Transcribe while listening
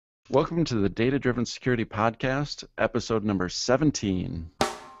Welcome to the Data Driven Security Podcast, episode number 17.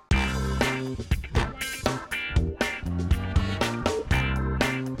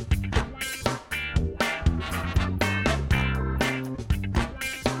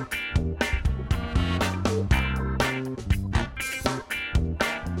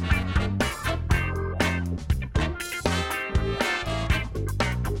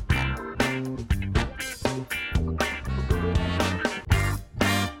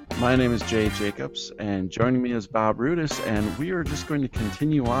 My name is Jay Jacobs, and joining me is Bob Rudis, and we are just going to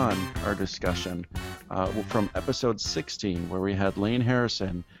continue on our discussion from episode 16, where we had Lane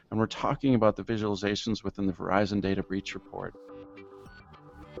Harrison, and we're talking about the visualizations within the Verizon Data Breach Report.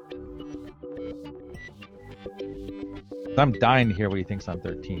 I'm dying to hear what he thinks on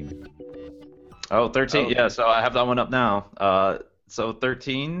 13. Oh, 13, yeah, so I have that one up now. So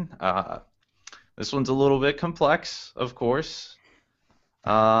 13, this one's a little bit complex, of course.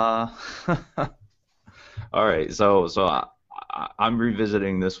 All right, so I'm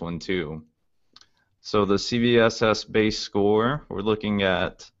revisiting this one too. So the CVSS base score, we're looking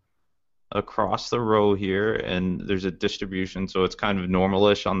at across the row here, and there's a distribution, so it's kind of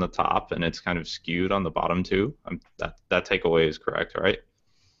normalish on the top, and it's kind of skewed on the bottom too. That takeaway is correct, right?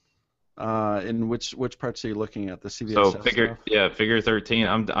 In which parts are you looking at? The CVSS stuff? Figure 13.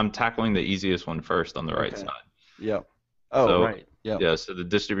 I'm tackling the easiest one first on the right side. Yep. Oh, so, right. Yep. Yeah, so the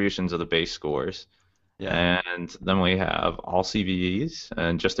distributions of the base scores. Yeah. And then we have all CVEs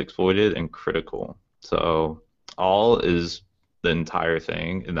and just exploited and critical. So all is the entire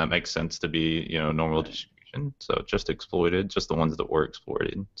thing, and that makes sense to be, normal distribution. So just exploited, just the ones that were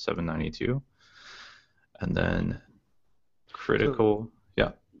exploited, 792. And then critical,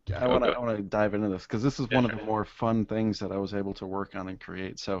 I want to dive into this because this is one of the more fun things that I was able to work on and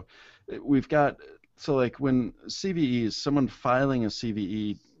create. So we've got, like when CVEs, someone filing a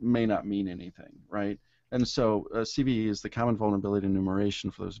CVE may not mean anything, right? And so CVE is the Common Vulnerability Enumeration,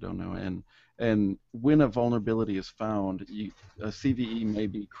 for those who don't know. And when a vulnerability is found, a CVE may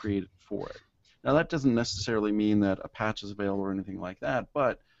be created for it. Now that doesn't necessarily mean that a patch is available or anything like that,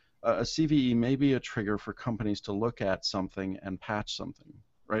 but a CVE may be a trigger for companies to look at something and patch something.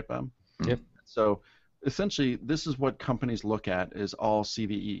 Right, Bob? Yep. So essentially, this is what companies look at, is all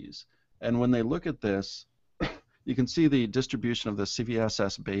CVEs. And when they look at this, you can see the distribution of the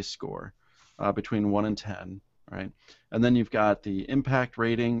CVSS base score between 1 and 10, right? And then you've got the impact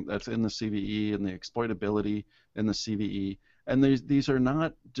rating that's in the CVE and the exploitability in the CVE. And these are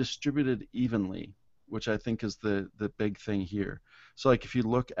not distributed evenly, which I think is the big thing here. So like if you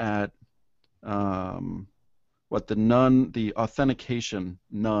look at the authentication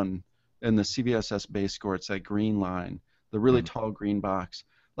none in the CVSS base score, it's that green line, the really tall green box.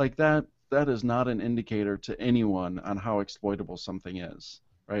 Like that is not an indicator to anyone on how exploitable something is,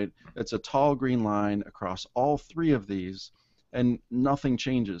 right? It's a tall green line across all three of these, and nothing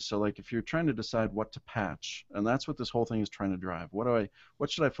changes. So like if you're trying to decide what to patch, and that's what this whole thing is trying to drive, what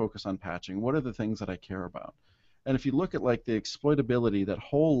should I focus on patching? What are the things that I care about? And if you look at like the exploitability, that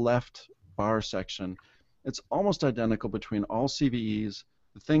whole left bar section, it's almost identical between all CVEs,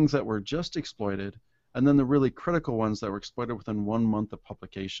 the things that were just exploited, and then the really critical ones that were exploited within 1 month of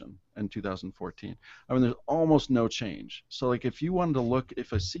publication in 2014. I mean, there's almost no change. So like if you wanted to look,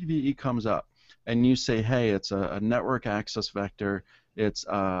 if a CVE comes up and you say, hey, it's a network access vector, it's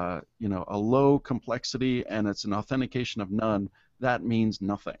a low complexity, and it's an authentication of none, that means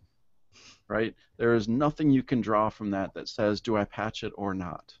nothing, right? There is nothing you can draw from that says, do I patch it or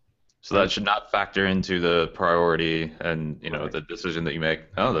not? So that should not factor into the priority and the decision that you make.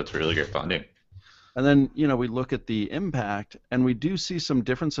 Oh, that's really good finding. And then we look at the impact, and we do see some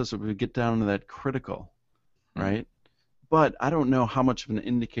differences if we get down to that critical, right? But I don't know how much of an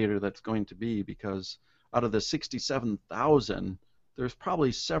indicator that's going to be, because out of the 67,000, there's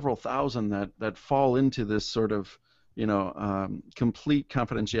probably several thousand that fall into this sort of complete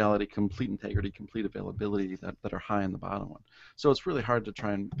confidentiality, complete integrity, complete availability that are high in the bottom one. So it's really hard to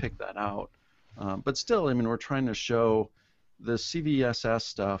try and pick that out. But still, I mean, we're trying to show the CVSS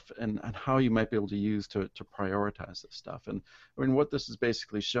stuff and how you might be able to use to prioritize this stuff. And I mean, what this is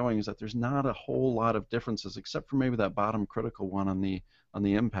basically showing is that there's not a whole lot of differences, except for maybe that bottom critical one on the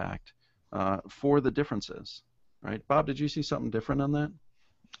impact for the differences, right? Bob, did you see something different on that?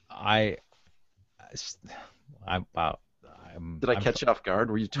 Did I catch you off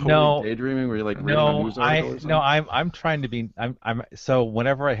guard? Were you totally daydreaming? Were you like reading a news article? I'm trying to be. So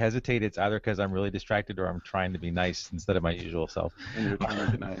whenever I hesitate, it's either because I'm really distracted or I'm trying to be nice instead of my usual self. And you're trying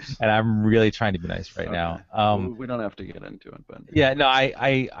to be nice. And I'm really trying to be nice right now. We don't have to get into it, but yeah, no,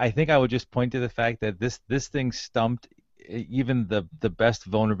 I think I would just point to the fact that this thing stumped even the best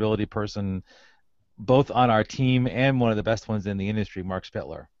vulnerability person, both on our team and one of the best ones in the industry, Mark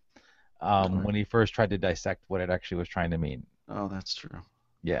Spittler, when he first tried to dissect what it actually was trying to mean. Oh, that's true.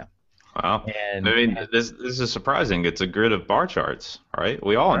 Yeah. Wow. I mean, this is surprising. It's a grid of bar charts, right?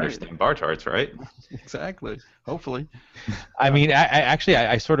 We all understand bar charts, right? Exactly. Hopefully. I mean,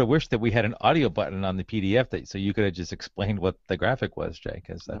 I sort of wish that we had an audio button on the PDF so you could have just explained what the graphic was, Jay.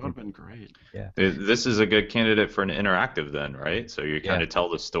 Because that would have been great. Yeah. This is a good candidate for an interactive then, right? So you kind of tell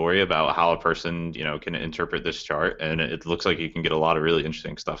the story about how a person, can interpret this chart, and it looks like you can get a lot of really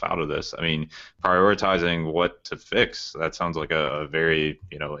interesting stuff out of this. I mean, prioritizing what to fix, that sounds like a very,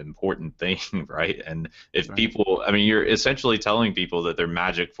 important thing, right? And if people, I mean, you're essentially telling people that their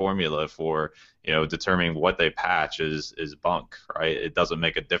magic formula for determining what they patch is bunk, right? It doesn't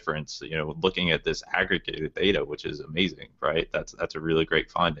make a difference. Looking at this aggregated data, which is amazing, right? That's a really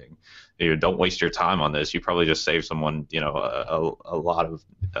great finding. Don't waste your time on this. You probably just save someone, a lot of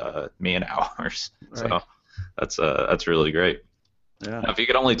man hours. Right. So that's really great. Yeah. Now, if you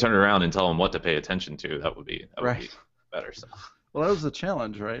could only turn it around and tell them what to pay attention to, that would be better. So. Well, that was the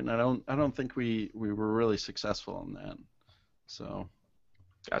challenge, right? And I don't think we were really successful in that. So.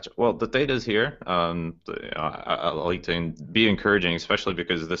 Gotcha. Well, the data is here. I like to be encouraging, especially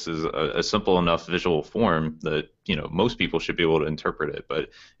because this is a simple enough visual form that most people should be able to interpret it. But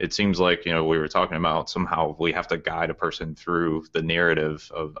it seems like we were talking about somehow we have to guide a person through the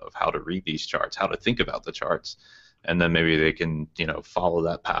narrative of how to read these charts, how to think about the charts, and then maybe they can follow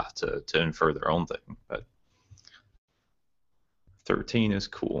that path to infer their own thing. But 13 is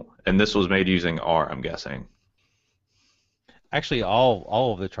cool, and this was made using R, I'm guessing. Actually,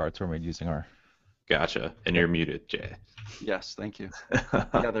 all of the charts were made using R. Gotcha. And you're muted, Jay. Yes, thank you.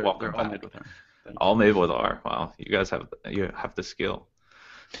 Yeah, they're all made with R. All made with R. Wow, you guys have the skill.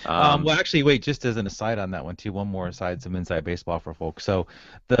 Well, actually, wait. Just as an aside on that one too, one more aside, some inside baseball for folks. So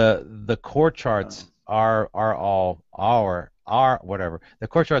the core charts are all R whatever. The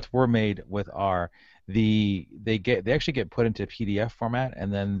core charts were made with R. They actually get put into PDF format,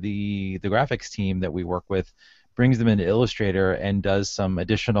 and then the graphics team that we work with brings them into Illustrator and does some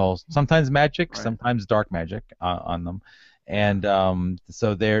additional, sometimes magic, sometimes dark magic on them, and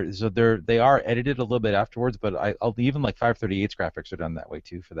so they are edited a little bit afterwards. But I'll even like 538's graphics are done that way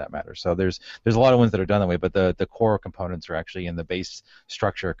too, for that matter. So there's a lot of ones that are done that way, but the core components are actually in the base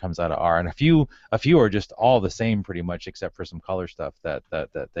structure comes out of R, and a few are just all the same pretty much, except for some color stuff that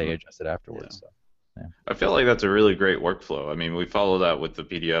they adjusted afterwards. So. Yeah. I feel like that's a really great workflow. I mean, we follow that with the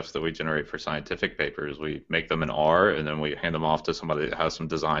PDFs that we generate for scientific papers. We make them in R, and then we hand them off to somebody that has some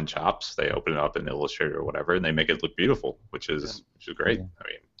design chops. They open it up in Illustrator or whatever, and they make it look beautiful, which is great. Yeah. I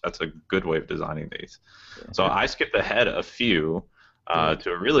mean, that's a good way of designing these. Yeah. So I skipped ahead a few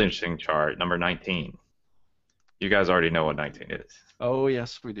to a really interesting chart, number 19. You guys already know what 19 is. Oh,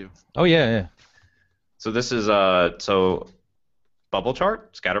 yes, we do. Oh, yeah. So this is bubble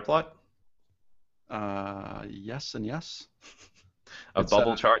chart, scatter plot. Yes and yes.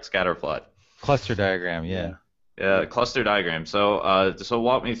 Bubble chart, scatter plot. Cluster diagram, yeah. Yeah, cluster diagram. So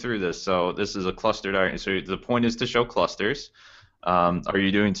walk me through this. So this is a cluster diagram. So the point is to show clusters. Are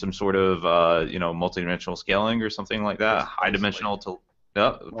you doing some sort of multidimensional scaling or something like that? High dimensional to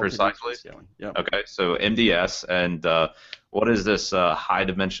precisely. Yeah. Okay, so MDS, and what does this high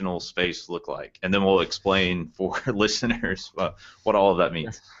dimensional space look like? And then we'll explain for listeners what all of that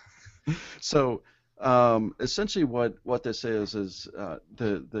means. So essentially what this is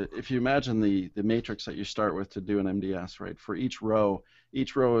if you imagine the matrix that you start with to do an MDS, right? For each row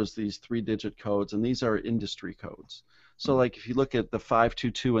is these 3-digit codes, and these are industry codes. So like if you look at the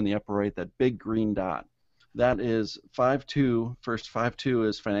 522 in the upper right, that big green dot, that is 52. First 52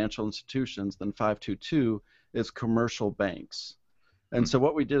 is financial institutions, then 522 is commercial banks. And so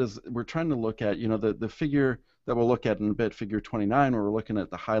what we did is we're trying to look at, the figure that we'll look at in a bit, figure 29, where we're looking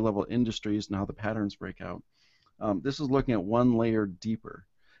at the high-level industries and how the patterns break out. This is looking at one layer deeper.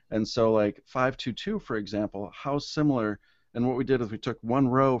 And so like 522, for example, how similar, and what we did is we took one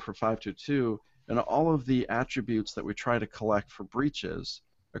row for 522 and all of the attributes that we try to collect for breaches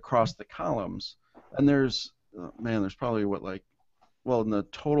across the columns, and there's probably in the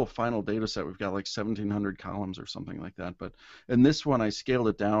total final data set, we've got like 1,700 columns or something like that. But in this one, I scaled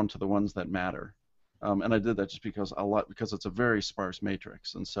it down to the ones that matter. And I did that just because it's a very sparse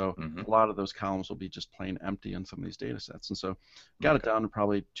matrix, and so a lot of those columns will be just plain empty in some of these data sets. And so got it down to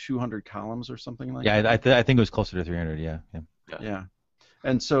probably 200 columns or something like that. Yeah, I think it was closer to 300, yeah.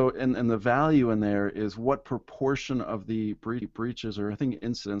 And so and the value in there is what proportion of the breaches, or I think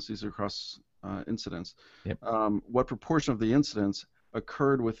incidents, these are across incidents, what proportion of the incidents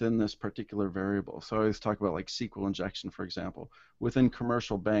occurred within this particular variable. So I always talk about like SQL injection, for example. Within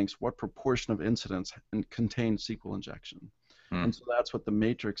commercial banks, what proportion of incidents contain SQL injection? And so that's what the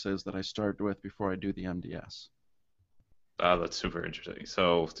matrix is that I start with before I do the MDS. That's super interesting.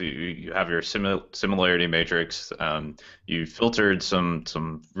 So you have your similarity matrix. You filtered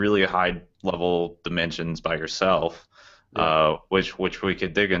some really high level dimensions by yourself, which we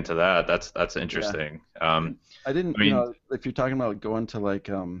could dig into that. That's interesting. Yeah. I didn't, if you're talking about going to like,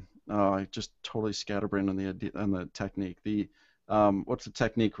 I just totally scatterbrained on the technique. What's the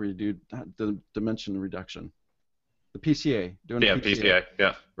technique where you do the dimension reduction? The PCA, doing PCA,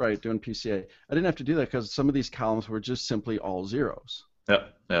 yeah. Right, doing PCA. I didn't have to do that because some of these columns were just simply all zeros. Yeah.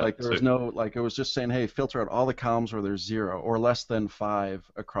 Like there was no, like it was just saying, hey, filter out all the columns where there's 0 or less than 5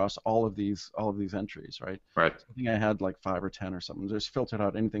 across all of these entries, right? Right. I think I had like 5 or 10 or something. Just filtered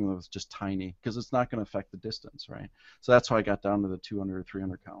out anything that was just tiny because it's not going to affect the distance, right? So that's why I got down to the 200 or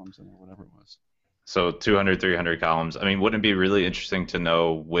 300 columns or whatever it was. So 200, 300 columns. I mean, wouldn't it be really interesting to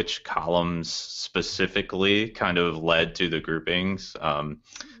know which columns specifically kind of led to the groupings?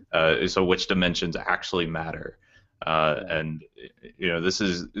 So which dimensions actually matter? And this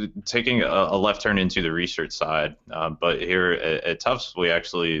is taking a left turn into the research side. But here at Tufts, we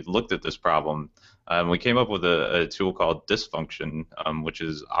actually looked at this problem. We came up with a tool called distfunction, which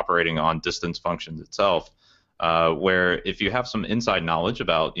is operating on distance functions itself. Where if you have some inside knowledge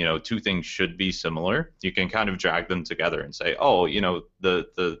about, two things should be similar, you can kind of drag them together and say, oh,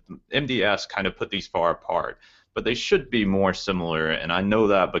 the MDS kind of put these far apart, but they should be more similar. And I know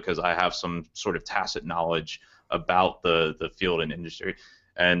that because I have some sort of tacit knowledge about the field and industry.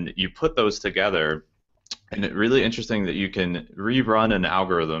 And you put those together, and it's really interesting that you can rerun an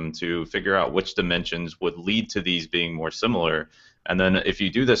algorithm to figure out which dimensions would lead to these being more similar. And then if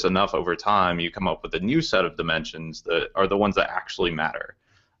you do this enough over time, you come up with a new set of dimensions that are the ones that actually matter,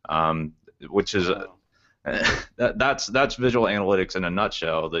 which is that's visual analytics in a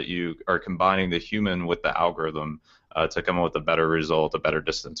nutshell, that you are combining the human with the algorithm to come up with a better result, a better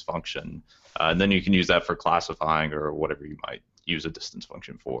distance function. And then you can use that for classifying or whatever you might use a distance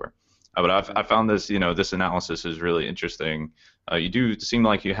function for. But I found this, this analysis is really interesting. You do seem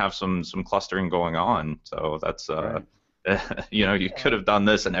like you have some clustering going on, so that's right. You could have done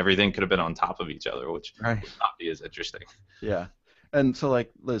this and everything could have been on top of each other, which right. would not be as interesting. Yeah. And so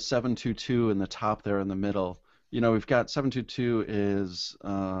like the 722 in the top there in the middle, we've got 722 is,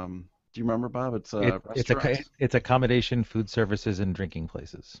 do you remember, Bob? It's accommodation, food services, and drinking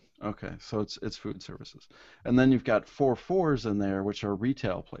places. Okay, so it's food services. And then you've got 4 4s in there, which are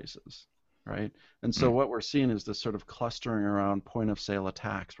retail places, right? And so what we're seeing is this sort of clustering around point of sale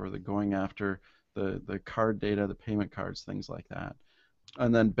attacks where they're going after the card data, the payment cards, things like that.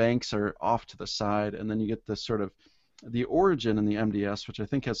 And then banks are off to the side, and then you get this sort of the origin in the MDS, which I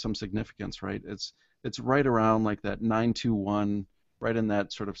think has some significance, right? It's right around like that 921, right in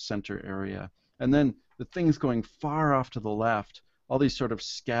that sort of center area. And then the things going far off to the left, all these sort of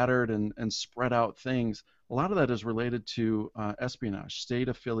scattered and spread out things, a lot of that is related to espionage,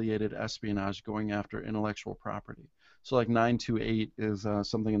 state-affiliated espionage going after intellectual property. So like 928 is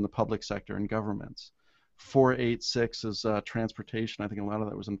something in the public sector and governments. 486 is transportation. I think a lot of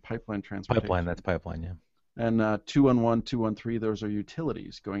that was in pipeline transportation. That's pipeline, yeah. And 211, 213, those are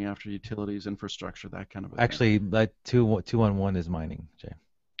utilities, going after utilities, infrastructure, that kind of thing. Actually, 211 is mining, Jay.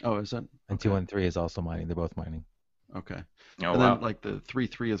 Oh, is it? And 213 is also mining. They're both mining. Okay. Oh, and wow. then like the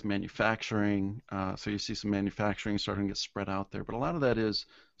 33 is manufacturing. So you see some manufacturing starting to get spread out there. But a lot of that is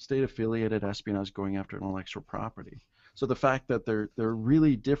state-affiliated espionage going after intellectual property. So the fact that they're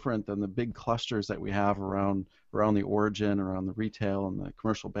really different than the big clusters that we have around the origin, around the retail and the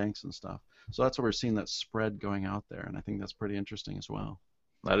commercial banks and stuff. So that's what we're seeing, that spread going out there, and I think that's pretty interesting as well.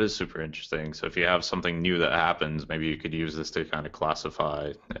 That is super interesting. So if you have something new that happens, maybe you could use this to kind of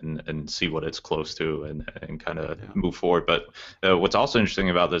classify and see what it's close to and kind of move forward. But what's also interesting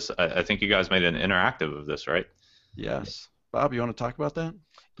about this, I think you guys made an interactive of this, right? Yes. Bob, you want to talk about that?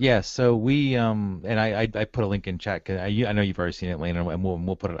 Yeah, so we and I put a link in chat because I know you've already seen it, Lane, and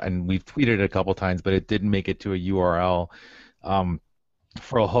we'll put it, and we've tweeted it a couple times, but it didn't make it to a URL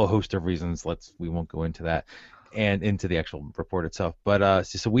for a whole host of reasons. We won't go into that and into the actual report itself. But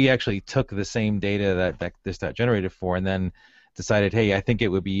so we actually took the same data that this got generated for, and then decided, hey, I think it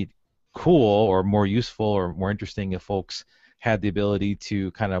would be cool or more useful or more interesting if folks had the ability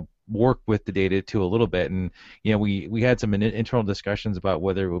to kind of work with the data too a little bit, and we had some internal discussions about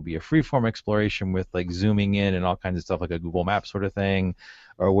whether it would be a freeform exploration with like zooming in and all kinds of stuff like a Google Map sort of thing,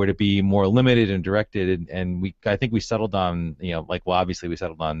 or would it be more limited and directed? And I think we settled on, obviously we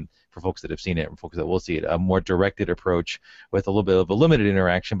settled on, for folks that have seen it and folks that will see it, a more directed approach with a little bit of a limited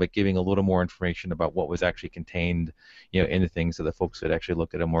interaction, but giving a little more information about what was actually contained, in the thing, so that folks could actually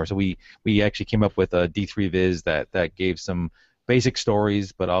look at it more. So we actually came up with a D3 Viz that gave some basic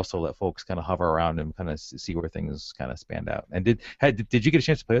stories, but also let folks kind of hover around and kind of see where things kind of spanned out. And did you get a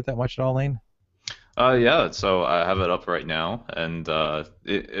chance to play with that much at all, Lane? Yeah, so I have it up right now, and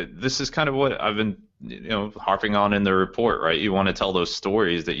this is kind of what I've been, harping on in the report, right? You want to tell those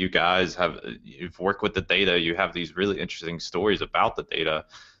stories that you guys have, you've worked with the data, you have these really interesting stories about the data,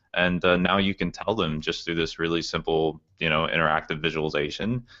 and now you can tell them just through this really simple, interactive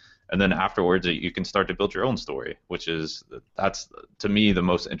visualization. And then afterwards, you can start to build your own story, that's to me the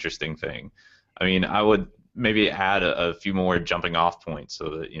most interesting thing. I mean, I would maybe add a few more jumping off points so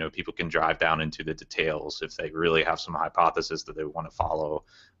that people can drive down into the details if they really have some hypothesis that they want to follow,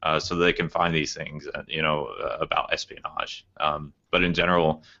 so that they can find these things about espionage. But in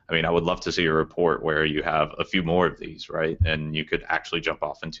general, I mean, I would love to see a report where you have a few more of these, right, and you could actually jump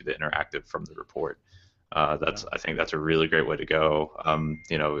off into the interactive from the report. I think that's a really great way to go.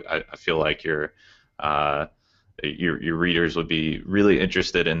 I feel like your readers would be really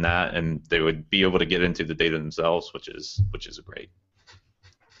interested in that, and they would be able to get into the data themselves, which is great.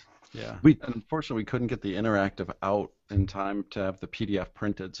 Yeah. Unfortunately, we couldn't get the interactive out in time to have the PDF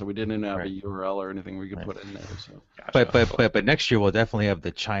printed, so we didn't have a URL or anything we could put in there. So. Gotcha. But next year we'll definitely have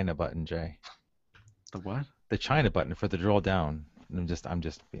the China button, Jay. The what? The China button for the drill down. I'm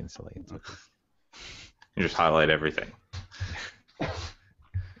just being silly. It's okay. You just highlight everything.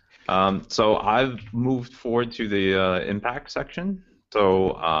 So I've moved forward to the impact section.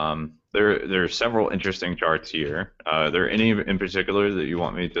 So there are several interesting charts here. Are there any in particular that you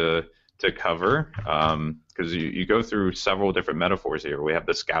want me to cover? Because you go through several different metaphors here. We have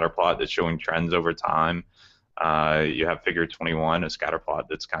the scatter plot that's showing trends over time. You have figure 21, a scatter plot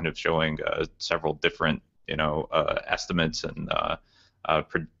that's kind of showing several different estimates and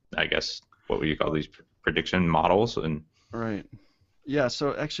I guess what would you call these prediction models and right. Yeah,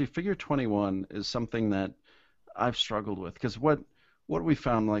 so actually figure 21 is something that I've struggled with, because what we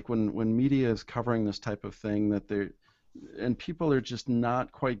found, like when media is covering this type of thing, and people are just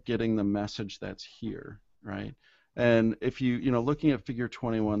not quite getting the message that's here, right? And if looking at figure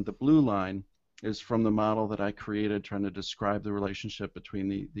 21, the blue line is from the model that I created trying to describe the relationship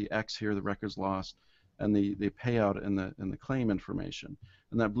between the X here, the records lost, and the payout and the claim information.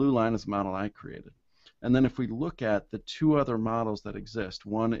 And that blue line is the model I created. And then if we look at the two other models that exist,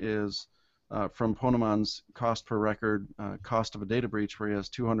 one is from Ponemann's cost per record, cost of a data breach, where he has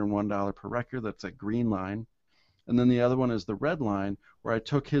 $201 per record. That's a green line. And then the other one is the red line, where I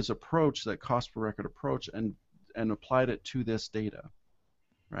took his approach, that cost per record approach, and applied it to this data,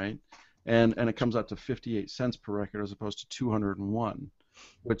 right? And it comes out to 58 cents per record as opposed to 201,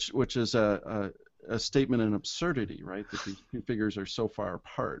 which is a statement in absurdity, right? That these two figures are so far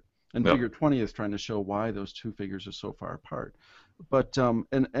apart. And figure 20 is trying to show why those two figures are so far apart. But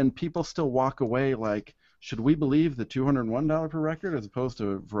and people still walk away like, should we believe the $201 per record as opposed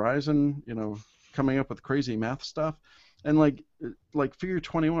to Verizon, coming up with crazy math stuff? And like figure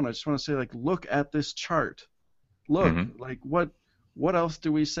 21, I just want to say, like, look at this chart. Look, like what else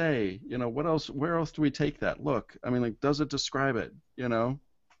do we say? Where else do we take that? Look, I mean, like, does it describe it?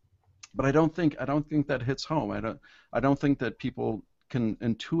 But I don't think that hits home. I don't think that people can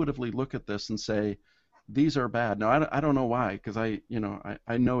intuitively look at this and say these are bad. Now I don't know why, because I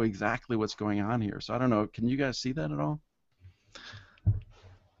know exactly what's going on here. So I don't know. Can you guys see that at all?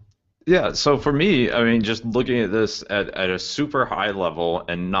 Yeah. So for me, I mean, just looking at this at a super high level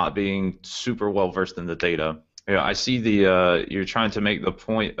and not being super well versed in the data, I see you're trying to make the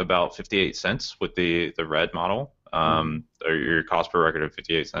point about 58 cents with the red model, or your cost per record of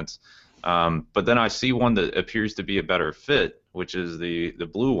 58 cents. But then I see one that appears to be a better fit, which is the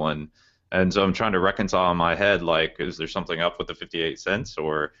blue one, and so I'm trying to reconcile in my head, like, is there something up with the 58 cents,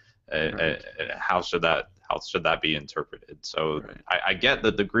 or how should that be interpreted? So I get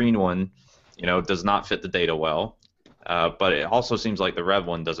that the green one, does not fit the data well, but it also seems like the red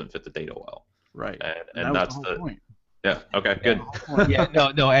one doesn't fit the data well. Right. And that's the whole point. Yeah. Okay. Good. Yeah.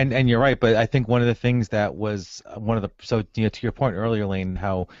 No. And you're right. But I think one of the things that was to your point earlier, Lane,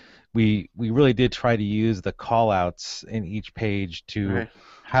 how we really did try to use the call-outs in each page to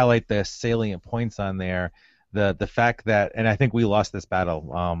highlight the salient points on there. the fact that, and I think we lost this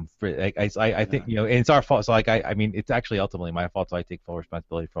battle. I think and it's our fault. So I mean it's actually ultimately my fault. So I take full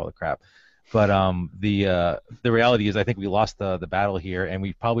responsibility for all the crap. But the reality is I think we lost the battle here, and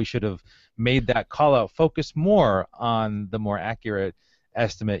we probably should have made that call out focus more on the more accurate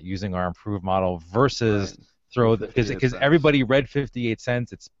estimate using our improved model versus because everybody read 58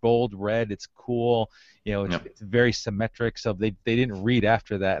 cents. It's bold red. It's cool. It's very symmetric. So they didn't read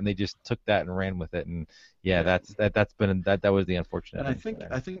after that, and they just took that and ran with it. And that was the unfortunate. And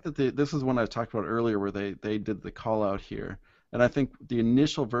I think that this is one I talked about earlier, where they did the call out here. And I think the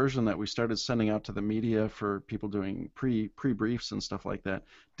initial version that we started sending out to the media for people doing pre-briefs and stuff like that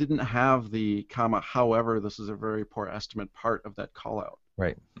didn't have the comma, however, this is a very poor estimate part of that call out.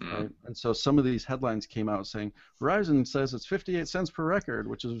 Right. And so some of these headlines came out saying, Verizon says it's 58 cents per record,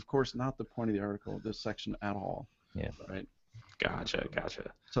 which is, of course, not the point of the article, this section at all. Yeah. Right. Gotcha.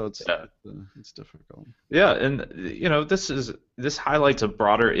 So it's difficult. Yeah, and this highlights a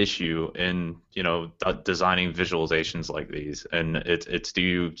broader issue in designing visualizations like these, and it's do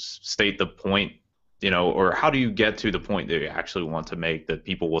you state the point, or how do you get to the point that you actually want to make that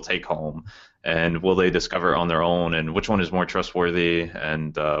people will take home, and will they discover on their own, and which one is more trustworthy,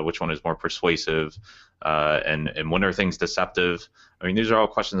 and which one is more persuasive, and when are things deceptive? I mean, these are all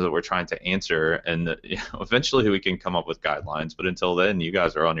questions that we're trying to answer, and eventually we can come up with guidelines. But until then, you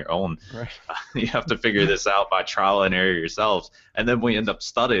guys are on your own. Right. You have to figure this out by trial and error yourselves, and then we end up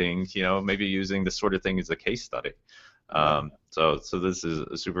studying, maybe using this sort of thing as a case study. So this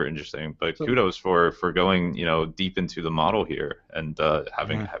is super interesting. But kudos for going deep into the model here and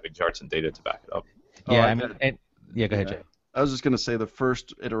having charts and data to back it up. Yeah, go ahead, Jay. I was just going to say the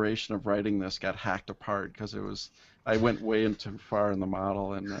first iteration of writing this got hacked apart because I went way too far in the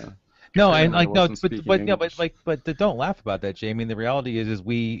model and. But don't laugh about that, Jay. I mean, the reality is this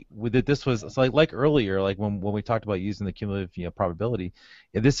was like earlier, like when we talked about using the cumulative probability.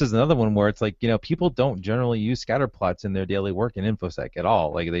 This is another one where it's like people don't generally use scatter plots in their daily work in InfoSec at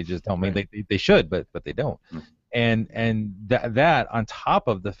all. Like they just don't. I mean, they should, but they don't. And that on top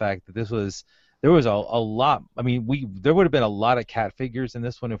of the fact that there was a lot. I mean, there would have been a lot of cat figures in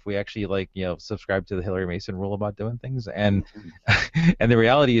this one if we actually subscribed to the Hillary Mason rule about doing things. And and the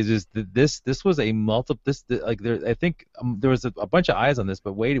reality is that this was a I think there was a bunch of eyes on this,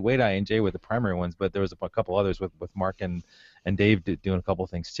 but Wade, I, and Jay were the primary ones, but there was a couple others with Mark and Dave doing a couple of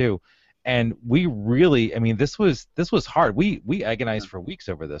things too. And we really, I mean, this was hard. We agonized for weeks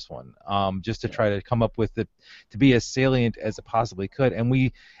over this one, just to try to come up with it to be as salient as it possibly could.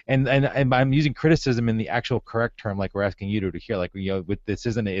 And I'm using criticism in the actual correct term, like we're asking you to hear, like with this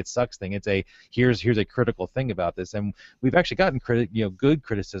isn't a it sucks thing. It's a here's a critical thing about this, and we've actually gotten good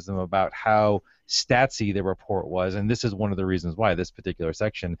criticism about how statsy the report was, and this is one of the reasons why this particular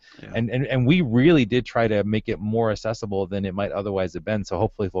section. And we really did try to make it more accessible than it might otherwise have been. So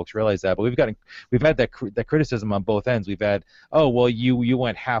hopefully folks realize that. But we've had that criticism on both ends. We've had, oh well, you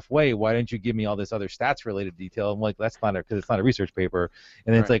went halfway. Why didn't you give me all this other stats related detail? I'm like, that's not because it's not a research paper.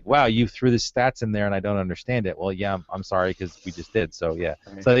 And then it's like, wow, you threw the stats in there and I don't understand it. Well, yeah, I'm sorry because we just did. So yeah.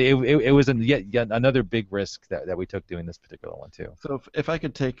 Right. So it was yet another big risk that we took doing this particular one too. So if I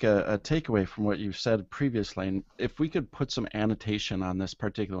could take a takeaway from what you said previously, if we could put some annotation on this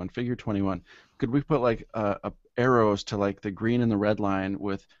particular one, figure 21, could we put arrows to the green and the red line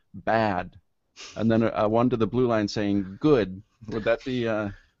with bad, and then one to the blue line saying good? Would that be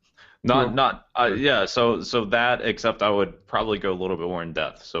yeah, so that, except I would probably go a little bit more in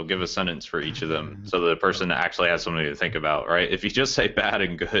depth. So give a sentence for each of them, so the person actually has something to think about, right? If you just say bad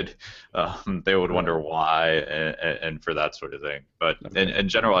and good, they would wonder why, and for that sort of thing. But in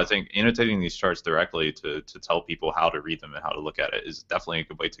general, I think annotating these charts directly to tell people how to read them and how to look at it is definitely a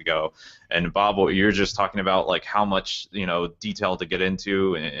good way to go. And Bob, what you're just talking about, how much detail to get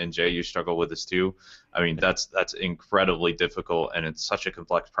into, and Jay, you struggle with this too. I mean, that's incredibly difficult, and it's such a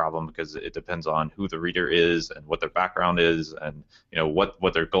complex problem because it depends on who the reader is and what their background is, and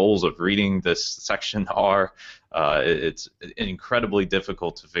what their goals of reading this section are. It's incredibly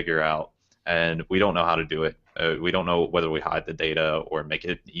difficult to figure out, and we don't know how to do it. We don't know whether we hide the data or make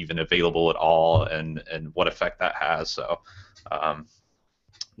it even available at all, and what effect that has. So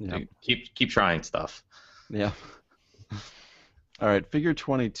keep trying stuff. Yeah. All right, figure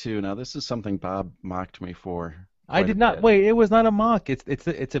 22. Now this is something Bob mocked me for. I did not. Wait, it was not a mock.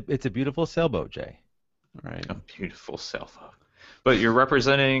 It's a beautiful sailboat, Jay. All right. A beautiful sailboat. But you're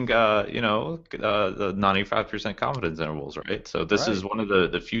representing, the 95% confidence intervals, right? So this is one of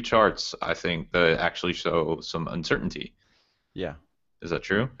the few charts, I think, that actually show some uncertainty. Yeah. Is that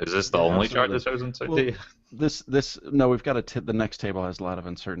true? Is this the only chart that shows uncertainty? Well, no, we've got the next table has a lot of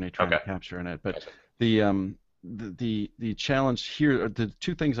uncertainty trying to capture in it, but the the challenge here, the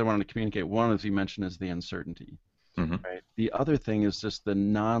two things I wanted to communicate. One, as you mentioned, is the uncertainty. Right. The other thing is just the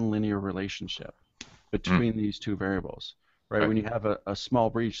nonlinear relationship between these two variables. Right. When you have a small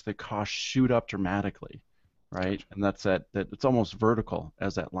breach, the costs shoot up dramatically. Right, and that's that it's almost vertical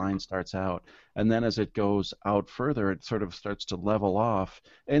as that line starts out, and then as it goes out further, it sort of starts to level off,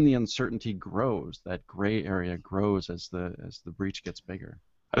 and the uncertainty grows. That gray area grows as the breach gets bigger.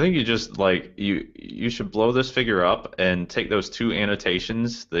 I think you just like you should blow this figure up and take those two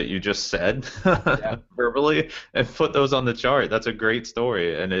annotations that you just said verbally and put those on the chart. That's a great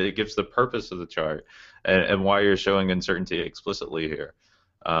story, and it gives the purpose of the chart and why you're showing uncertainty explicitly here.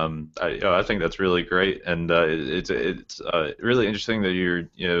 I think that's really great, and it's really interesting that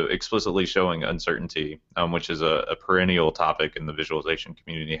you're explicitly showing uncertainty, which is a perennial topic in the visualization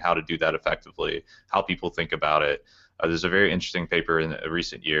community. How to do that effectively, how people think about it. There's a very interesting paper in a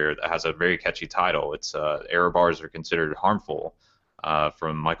recent year that has a very catchy title. It's error bars are considered harmful.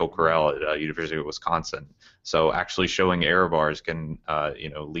 From Michael Correll at University of Wisconsin. So actually showing error bars can,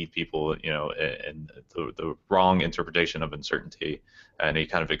 lead people, in the wrong interpretation of uncertainty, and he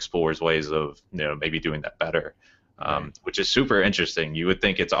kind of explores ways of, maybe doing that better, which is super interesting. You would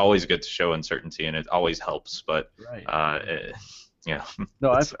think it's always good to show uncertainty, and it always helps, but yeah.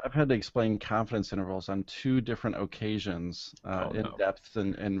 No, I've had to explain confidence intervals on 2 different occasions in depth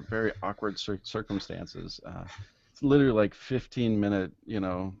and very awkward circumstances. Literally like 15-minute,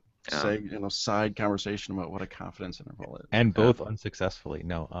 side conversation about what a confidence interval is. And both unsuccessfully.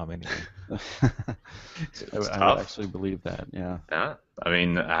 No, anyway. I actually believe that. Yeah. Yeah. I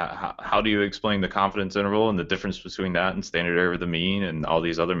mean, how do you explain the confidence interval and the difference between that and standard error of the mean and all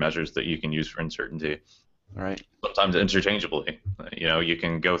these other measures that you can use for uncertainty? Right. Sometimes interchangeably. You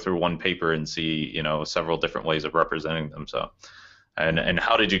can go through one paper and see, several different ways of representing them. So. And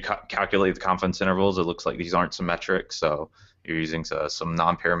how did you calculate the confidence intervals? It looks like these aren't symmetric, so you're using some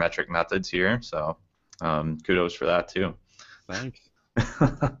non-parametric methods here. So kudos for that too. Thanks.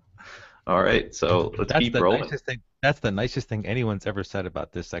 All right, so let's keep rolling. That's the nicest thing anyone's ever said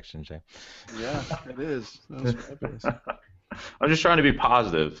about this section, Jay. Yeah, it is. I'm just trying to be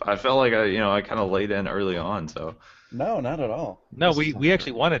positive. I felt like I kind of laid in early on, so. No, not at all. No, we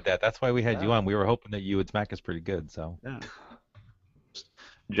actually wanted that. That's why we had you on. We were hoping that you would smack us pretty good. So. Yeah.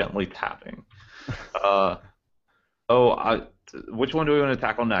 Gently tapping. Which one do we want to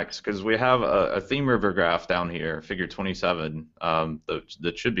tackle next? Because we have a theme river graph down here, figure 27,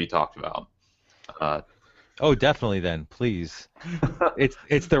 that should be talked about. Oh, definitely. Then, please.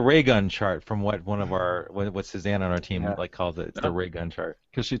 it's the ray gun chart from what Suzanne on our team calls it. It's the ray gun chart.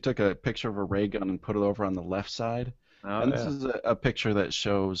 Because she took a picture of a ray gun and put it over on the left side. This is a picture that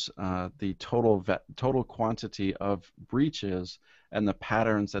shows the total quantity of breaches and the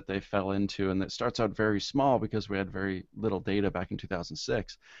patterns that they fell into, and it starts out very small because we had very little data back in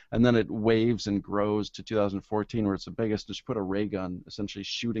 2006, and then it waves and grows to 2014 where it's the biggest. Just put a ray gun essentially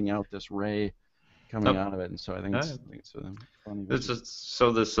shooting out this ray coming out of it, and so I think it's funny.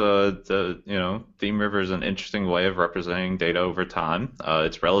 The theme river is an interesting way of representing data over time.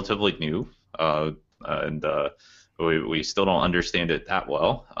 It's relatively new, and we still don't understand it that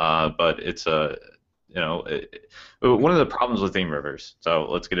well, but it's one of the problems with theme rivers. So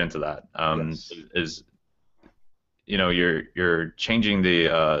let's get into that. Is you're changing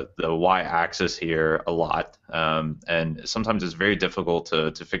the y-axis here a lot, and sometimes it's very difficult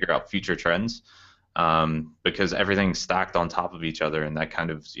to figure out future trends because everything's stacked on top of each other, and that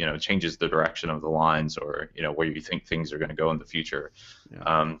kind of changes the direction of the lines or where you think things are going to go in the future.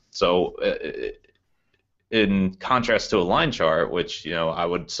 Yeah. In contrast to a line chart, which I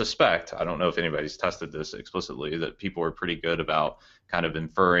would suspect, I don't know if anybody's tested this explicitly, that people are pretty good about kind of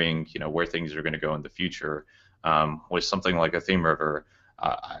inferring where things are going to go in the future. With something like a theme river,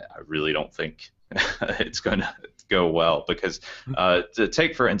 I really don't think it's going to go well because to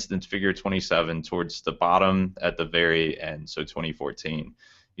take for instance figure 27 towards the bottom at the very end, so 2014,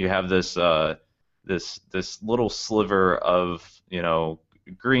 you have this little sliver of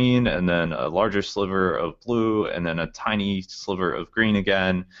green, and then a larger sliver of blue, and then a tiny sliver of green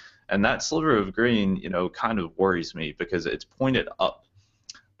again. And that sliver of green, kind of worries me because it's pointed up.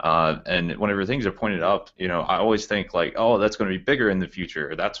 And whenever things are pointed up, I always think like, oh, that's going to be bigger in the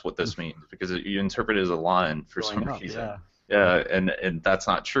future. That's what this means because you interpret it as a line for some reason. Yeah. Yeah, and that's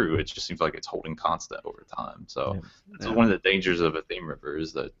not true. It just seems like it's holding constant over time. So it's one of the dangers of a theme river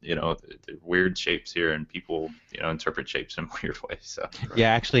is that the weird shapes here, and people interpret shapes in weird ways. So yeah,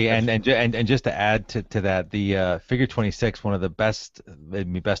 actually, and just to add to that, the figure 26, one of the best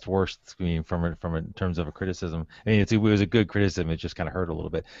worst from in terms of a criticism. I mean, it was a good criticism. It just kind of hurt a little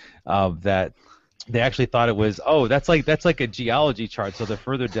bit. That they actually thought it was, that's like a geology chart. So the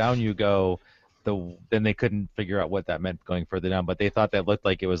further down you go, then they couldn't figure out what that meant going further down. But they thought that looked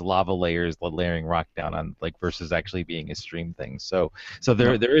like it was lava layers layering rock down on, like, versus actually being a stream thing. So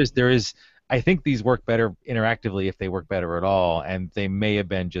there is. I think these work better interactively if they work better at all, and they may have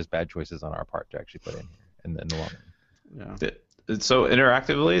been just bad choices on our part to actually put in here in the long run. Yeah. So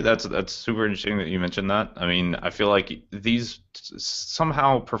interactively, that's super interesting that you mentioned that. I mean, I feel like these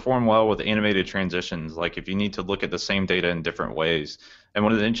somehow perform well with animated transitions. Like if you need to look at the same data in different ways. And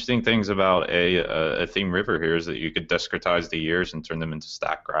one of the interesting things about a theme river here is that you could discretize the years and turn them into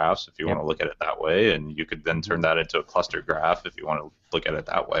stack graphs if you want to look at it that way, and you could then turn that into a cluster graph if you want to look at it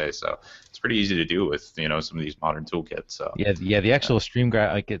that way. So it's pretty easy to do with some of these modern toolkits. So the actual stream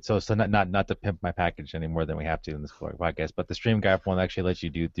graph, like so not to pimp my package any more than we have to in this podcast, but the stream graph one actually lets you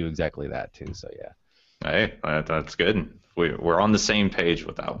do exactly that too. So yeah. Hey, that's good. We're on the same page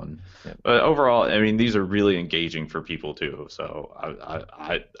with that one. Yep. But overall, I mean, these are really engaging for people too. So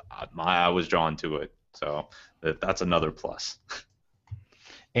I was drawn to it. So that's another plus.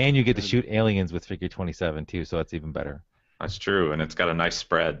 And you get to shoot aliens with Figure 27 too, so that's even better. That's true, and it's got a nice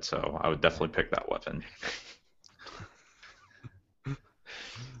spread, so I would definitely pick that weapon.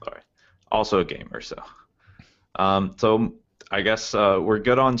 Sorry. Also a gamer, so. So I guess we're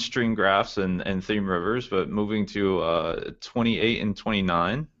good on stream graphs and theme rivers, but moving to 28 and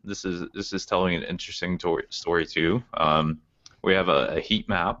 29, this is telling an interesting story too. We have a heat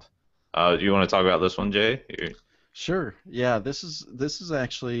map. Do you want to talk about this one, Jay? Sure. Yeah, this is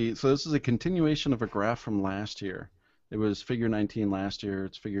actually, so this is a continuation of a graph from last year. It was Figure 19 last year.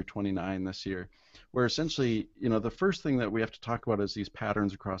 It's Figure 29 this year, where essentially, the first thing that we have to talk about is these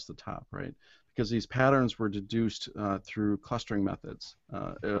patterns across the top, right? Because these patterns were deduced through clustering methods,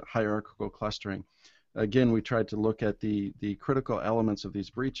 hierarchical clustering. Again, we tried to look at the critical elements of these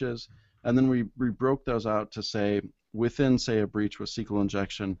breaches, and then we broke those out to say, within, say, a breach with SQL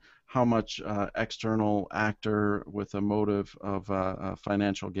injection, how much external actor with a motive of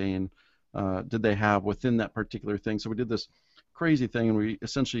financial gain did they have within that particular thing. So we did this crazy thing, and we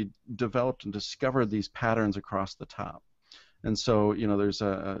essentially developed and discovered these patterns across the top. And so, there's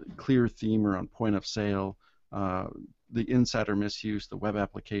a clear theme around point of sale, the insider misuse, the web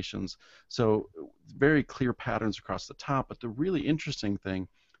applications. So very clear patterns across the top. But the really interesting thing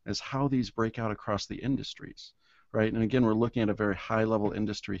is how these break out across the industries, right? And again, we're looking at a very high-level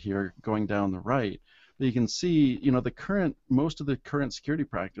industry here going down the right. But you can see, most of the current security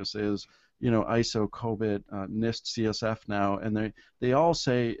practice is, ISO, COBIT, NIST, CSF now, and they all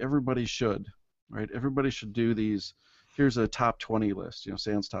say everybody should, right? Everybody should do these. Here's a top 20 list,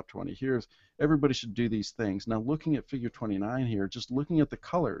 SANS top 20. Here's everybody should do these things. Now, looking at Figure 29 here, just looking at the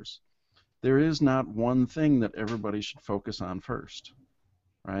colors, there is not one thing that everybody should focus on first,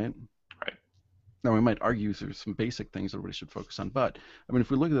 right? Right. Now, we might argue there's some basic things everybody should focus on, but I mean,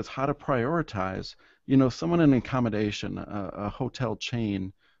 if we look at this, how to prioritize, someone in an accommodation, a hotel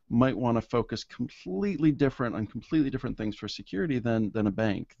chain, might want to focus completely different on completely different things for security than a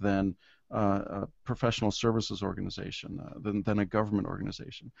bank, than a professional services organization, than a government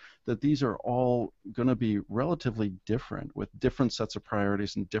organization. That these are all going to be relatively different with different sets of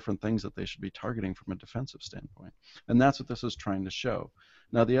priorities and different things that they should be targeting from a defensive standpoint. And that's what this is trying to show.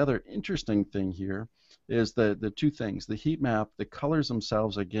 Now, the other interesting thing here is the two things. The heat map, the colors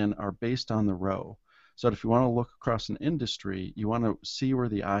themselves, again, are based on the row. So if you want to look across an industry, you want to see where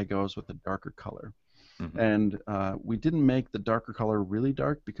the eye goes with the darker color. Mm-hmm. And we didn't make the darker color really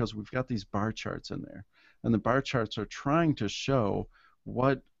dark because we've got these bar charts in there. And the bar charts are trying to show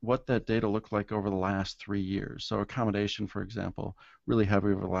what that data looked like over the last 3 years. So accommodation, for example, really heavy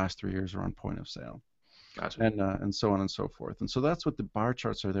over the last 3 years around point of sale. Gotcha. And so on and so forth. And so that's what the bar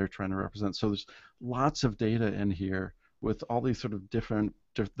charts are there trying to represent. So there's lots of data in here with all these sort of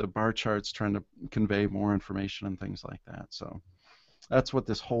the bar charts trying to convey more information and things like that. So that's what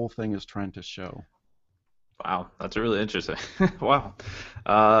this whole thing is trying to show. Wow, that's really interesting. Wow.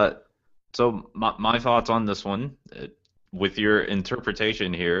 So my thoughts on this one, with your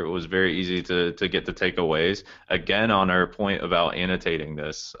interpretation here, it was very easy to get the takeaways. Again, on our point about annotating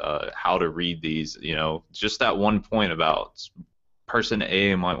this, how to read these, just that one point about person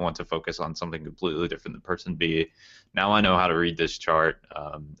A might want to focus on something completely different than person B. Now I know how to read this chart,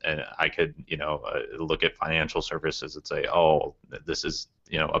 and I could, look at financial services and say, oh, this is,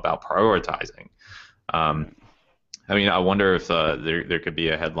 about prioritizing. I mean, I wonder if there could be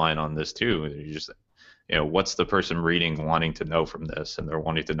a headline on this too. You just, what's the person reading wanting to know from this, and they're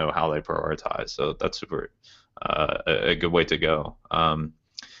wanting to know how they prioritize. So that's super a good way to go.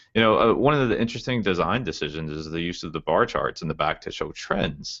 One of the interesting design decisions is the use of the bar charts in the back to show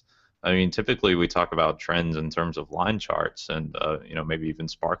trends. I mean, typically we talk about trends in terms of line charts and maybe even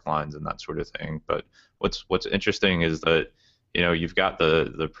spark lines and that sort of thing. But what's interesting is that you've got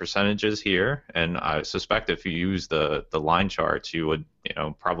the percentages here, and I suspect if you use the line charts, you would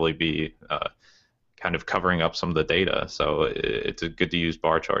probably be kind of covering up some of the data. So it's good to use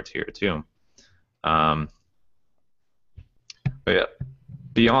bar charts here too. But yeah,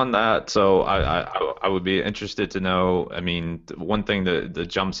 beyond that, so I would be interested to know. I mean, one thing that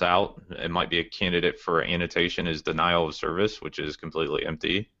jumps out, it might be a candidate for annotation, is denial of service, which is completely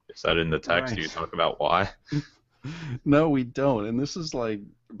empty. Is that in the text? Right. Do you talk about why? No, we don't. And this is like,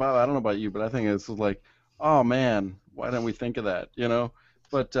 Bob, I don't know about you, but I think it's like, oh man, why didn't we think of that?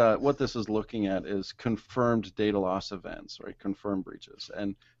 But what this is looking at is confirmed data loss events, right? Confirmed breaches.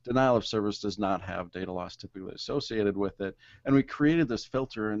 And denial of service does not have data loss typically associated with it. And we created this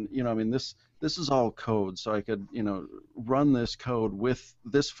filter, and this is all code, so I could run this code with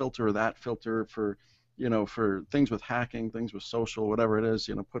this filter or that filter for for things with hacking, things with social, whatever it is,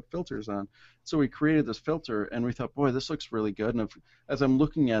 put filters on. So we created this filter, and we thought, boy, this looks really good. And as I'm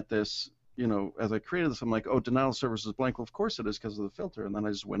looking at this, as I created this, I'm like, oh, denial of service is blank. Well, of course it is because of the filter. And then I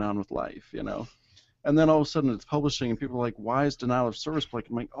just went on with life, And then all of a sudden it's publishing, and people are like, why is denial of service blank?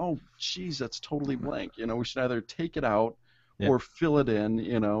 I'm like, oh, geez, that's totally blank. We should either take it out or fill it in,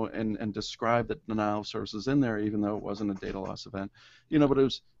 and describe that denial of service is in there, even though it wasn't a data loss event. But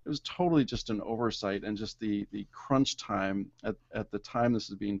it was totally just an oversight, and just the crunch time at the time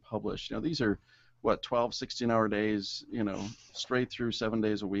this is being published. These are what, 12, 16-hour days, straight through 7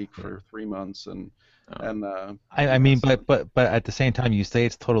 days a week for 3 months, I mean, but at the same time, you say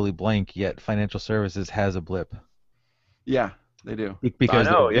it's totally blank, yet financial services has a blip. Yeah, they do. Because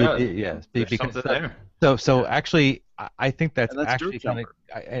I know, yes, because something there. So actually, I think that's actually kind of,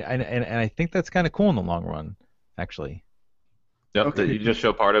 and I think that's kind of cool in the long run, actually. Yep, Okay. you just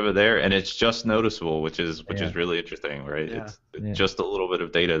show part of it there, and it's just noticeable, which is really interesting, right? Yeah. It's just a little bit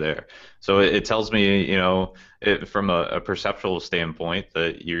of data there. So it tells me, from a perceptual standpoint,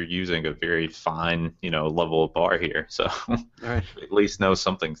 that you're using a very fine, level of bar here. So Right. at least know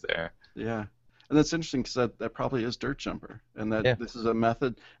something's there. Yeah. And that's interesting because that probably is Dirt Jumper, and that this is a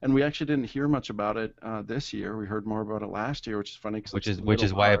method. And we actually didn't hear much about it this year. We heard more about it last year, which is funny. Which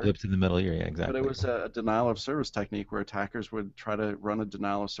is why it blips in the middle year. Yeah, exactly. But it was a denial of service technique where attackers would try to run a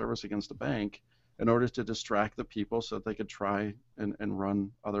denial of service against a bank in order to distract the people so that they could try and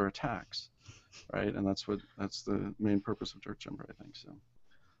run other attacks, right? And that's the main purpose of Dirt Jumper, I think. So.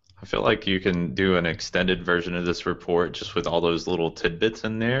 I feel like you can do an extended version of this report just with all those little tidbits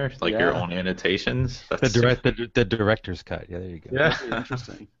in there, like your own annotations. The director's cut. Yeah, there you go. Yeah, that's really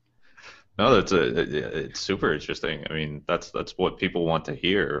interesting. No, it's super interesting. I mean, that's what people want to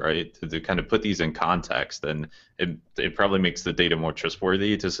hear, right? To kind of put these in context, and it probably makes the data more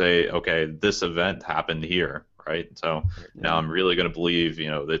trustworthy to say, okay, this event happened here, right? So now I'm really going to believe,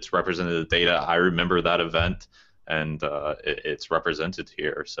 it's representative data. I remember that event, and it's represented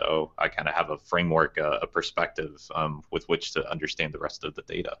here. So I kind of have a framework, a perspective with which to understand the rest of the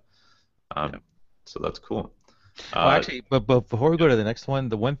data. So that's cool. Well, actually, but before we go to the next one,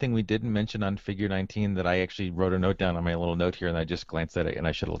 the one thing we didn't mention on Figure 19 that I actually wrote a note down on my little note here, and I just glanced at it, and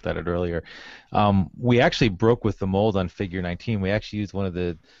I should have looked at it earlier. We actually broke with the mold on Figure 19. We actually used one of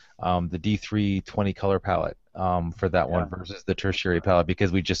the D3 20 color palette for that one versus the tertiary palette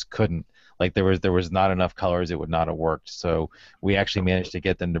because we just couldn't. Like there was not enough colors, it would not have worked. So we actually managed to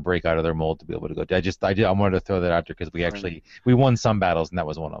get them to break out of their mold to be able to go. I wanted to throw that out there because we won some battles and that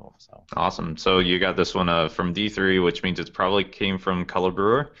was one of them. So awesome. So you got this one from D3, which means it probably came from Color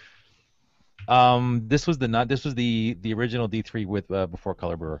Brewer. This was the original D3 with before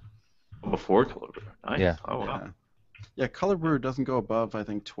Color Brewer. Before Color Brewer. Nice. Yeah. Oh wow. Yeah, Color Brewer doesn't go above, I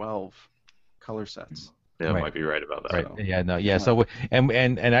think, 12 color sets. Yeah, might be right about that. Right. So. Yeah. No. Yeah. So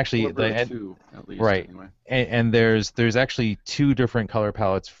and actually, two, at least, right. Anyway. And there's actually two different color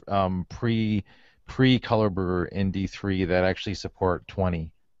palettes pre Color Brewer in D3 that actually support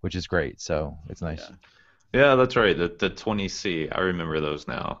 20, which is great. So it's nice. Yeah, that's right. The 20C. I remember those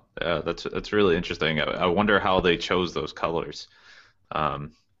now. Yeah, that's really interesting. I wonder how they chose those colors.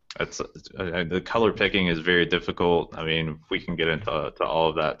 The color picking is very difficult. I mean, we can get into all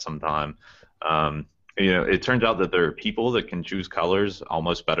of that sometime. It turns out that there are people that can choose colors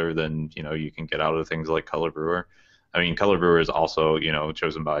almost better than you can get out of things like Color Brewer. I mean, Color Brewer is also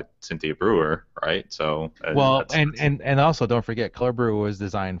chosen by Cynthia Brewer, right? So and also don't forget, Color Brewer was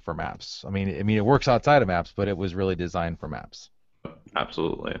designed for maps. I mean, it works outside of maps, but it was really designed for maps.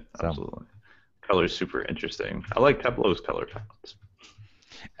 Absolutely. Color's super interesting. I like Tableau's color palettes.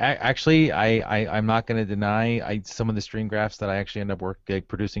 Actually, I'm not going to deny some of the stream graphs that I actually end up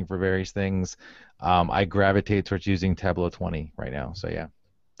producing for various things. I gravitate towards using Tableau 20 right now. So yeah.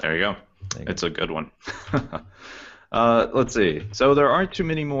 There you go. It's a good one. Let's see. So there aren't too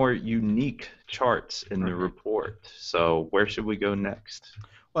many more unique charts in the report. So where should we go next?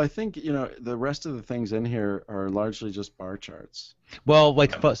 Well, I think the rest of the things in here are largely just bar charts. Well,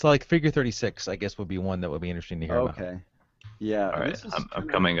 like Figure 36, I guess would be one that would be interesting to hear about. Okay. Yeah. All right. I'm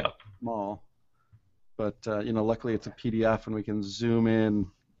coming up. Small, but luckily it's a PDF and we can zoom in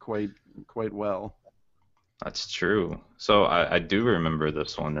quite well. That's true. So I do remember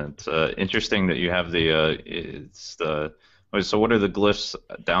this one. It's interesting that you have so what are the glyphs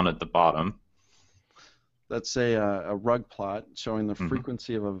down at the bottom? That's a rug plot showing the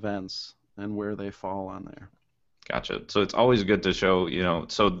frequency of events and where they fall on there. Gotcha. So it's always good to show,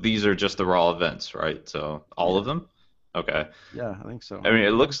 so these are just the raw events, right? So all of them? Okay. Yeah, I think so. I mean,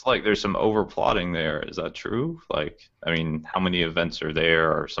 it looks like there's some overplotting there. Is that true? Like, I mean, how many events are there?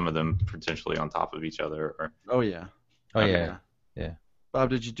 Are some of them potentially on top of each other? Or... Oh, yeah. Oh, yeah. Bob,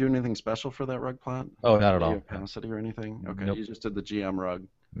 did you do anything special for that rug plot? Oh, not at all. Opacity or anything? Okay, nope. You just did the GM rug.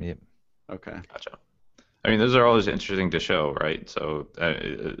 Yep. Okay. Gotcha. I mean, those are always interesting to show, right? So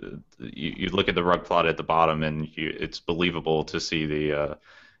you look at the rug plot at the bottom, and it's believable to see the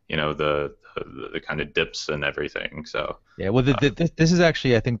kind of dips and everything. So yeah, well, this is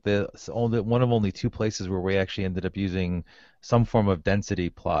actually, I think, one of only two places where we actually ended up using some form of density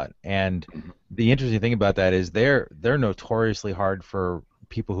plot. And the interesting thing about that is they're notoriously hard for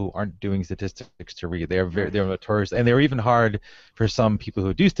people who aren't doing statistics to read. They're notorious, and they're even hard for some people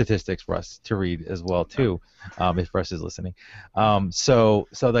who do statistics for us to read as well too, if Russ is listening. So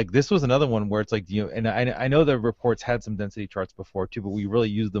like this was another one where it's like, and I know the reports had some density charts before too, but we really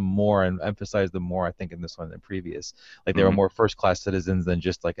used them more and emphasized them more, I think, in this one than previous. Like they were more first-class citizens than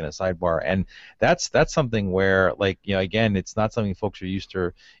just like in a sidebar, and that's something where, like, again, it's not something folks are used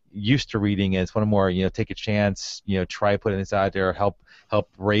to reading, and it's one more, take a chance, try putting this out there, help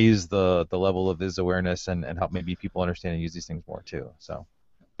raise the level of this awareness, and help maybe people understand and use these things more too. So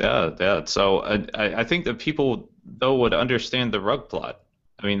yeah. So I think that people though would understand the rug plot.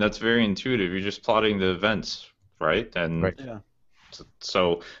 I mean, that's very intuitive. You're just plotting the events, right? And right. Yeah.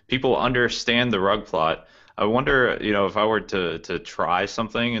 So people understand the rug plot. I wonder, if I were to try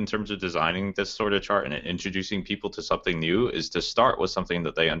something in terms of designing this sort of chart and introducing people to something new, is to start with something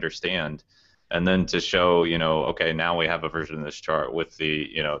that they understand, and then to show, okay, now we have a version of this chart with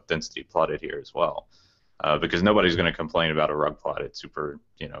the, density plotted here as well. Because nobody's going to complain about a rug plot. It's super,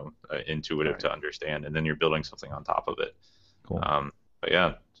 intuitive to understand, and then you're building something on top of it. Cool. But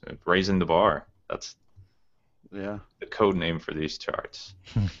yeah, raising the bar. That's the code name for these charts.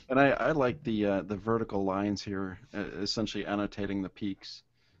 And I like the vertical lines here, essentially annotating the peaks.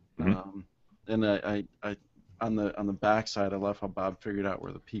 And I on the back side, I love how Bob figured out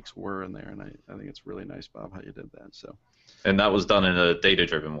where the peaks were in there, and I think it's really nice, Bob, how you did that. So. And that was done in a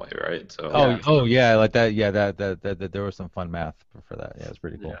data-driven way, right? So. Oh yeah, like that. Yeah, that there was some fun math for that. Yeah, it's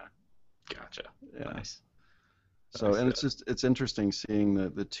pretty cool. Yeah. Gotcha. Yeah. Nice. So, and it's interesting seeing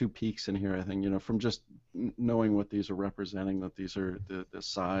the two peaks in here. I think from just knowing what these are representing, that these are the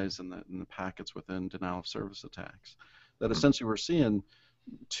size and the packets within denial of service attacks. That essentially we're seeing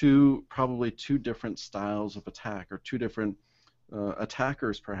probably two different styles of attack, or two different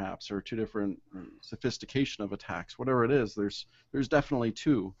attackers perhaps, or two different sophistication of attacks. Whatever it is, there's definitely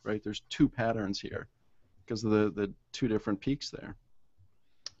two, right? There's two patterns here because of the two different peaks there.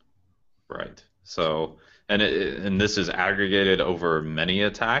 Right. So, and this is aggregated over many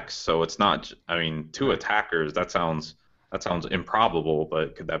attacks. So it's not. I mean, two attackers. That sounds improbable,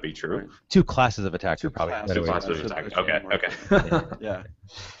 but could that be true? Right. Two classes of attacker, probably. Two classes of attacker. Okay. Yeah.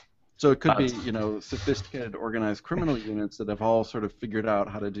 So it could be, sophisticated organized criminal units that have all sort of figured out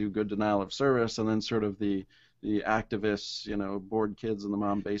how to do good denial of service, and then sort of the activists, bored kids in the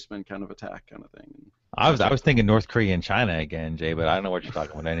mom basement kind of attack kind of thing. I was thinking North Korea and China again, Jay, but I don't know what you're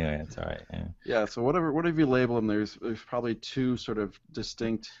talking about anyway. It's all right. Yeah. So whatever you label them, there's probably two sort of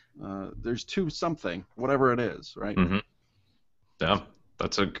distinct. There's two something, whatever it is, right? Mm-hmm. Yeah,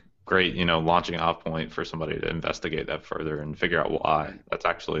 that's a great, launching off point for somebody to investigate that further and figure out why that's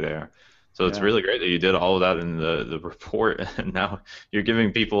actually there. So it's really great that you did all of that in the report, and now you're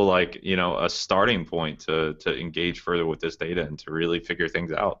giving people a starting point to engage further with this data and to really figure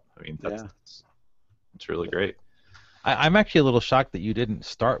things out. I mean, that's really great. I'm actually a little shocked that you didn't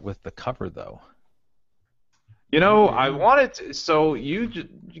start with the cover though. I wanted to, so you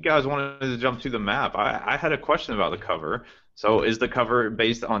guys wanted to jump to the map. I had a question about the cover. So is the cover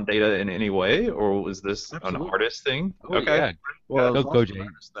based on data in any way, or was this Absolutely. an artist thing? Oh, okay. Yeah. Well, go Jay.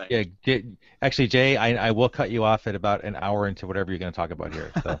 Yeah, actually, Jay, I will cut you off at about an hour into whatever you're going to talk about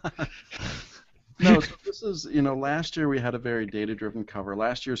here. So. No, so this is, last year we had a very data-driven cover.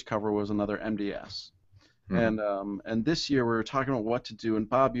 Last year's cover was another MDS. And this year we were talking about what to do. And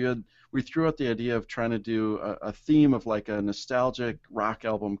Bob, we threw out the idea of trying to do a theme of like a nostalgic rock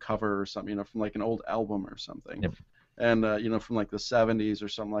album cover or something, from like an old album or something. Yep. And from like the 70s or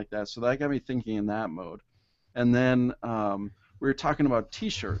something like that. So that got me thinking in that mode. And then we were talking about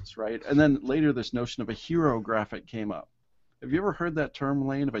T-shirts, right? And then later this notion of a hero graphic came up. Have you ever heard that term,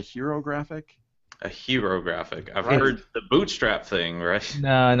 Lane, of a hero graphic? A hero graphic. I've heard the bootstrap thing, right?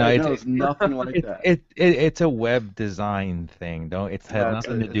 No, it's nothing like that. It's a web design thing. It has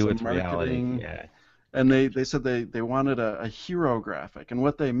nothing to do with reality. Yeah. And they said they wanted a hero graphic, and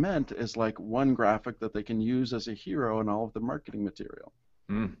what they meant is like one graphic that they can use as a hero in all of the marketing material.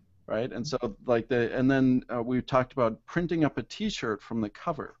 Right? And so then we talked about printing up a T-shirt from the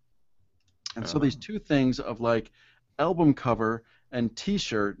cover. And so these two things of like album cover and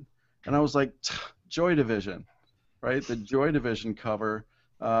T-shirt, and I was like, Joy Division, right? The Joy Division cover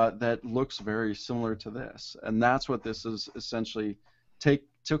that looks very similar to this, and that's what this is essentially.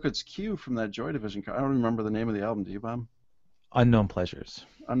 Took its cue from that Joy Division cover. I don't remember the name of the album. Do you, Bob? Unknown Pleasures.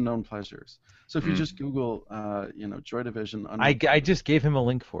 Unknown Pleasures. So if you just Google, Joy Division. I just gave him a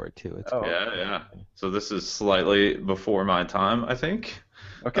link for it too. It's yeah. So this is slightly before my time, I think.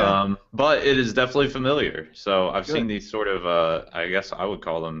 Okay. But it is definitely familiar. So I've seen these sort of, I guess I would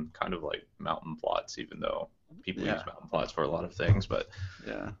call them kind of like mountain plots, even though people use mountain plots for a lot of things. But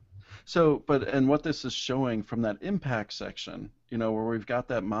yeah. So, and what this is showing from that impact section, where we've got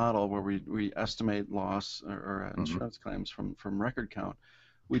that model where we estimate loss or insurance claims from record count,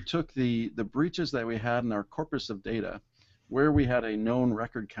 we took the breaches that we had in our corpus of data, where we had a known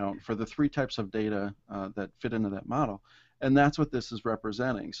record count for the three types of data that fit into that model, and that's what this is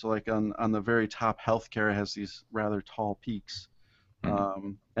representing. So, like on the very top, healthcare has these rather tall peaks.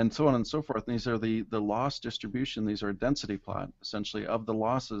 And so on and so forth. And these are the loss distribution. These are a density plot, essentially, of the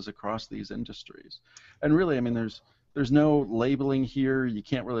losses across these industries. And really, I mean, there's no labeling here. You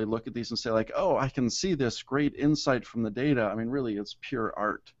can't really look at these and say, like, oh, I can see this great insight from the data. I mean, really, it's pure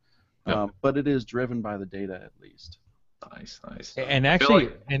art. But it is driven by the data, at least. Nice. And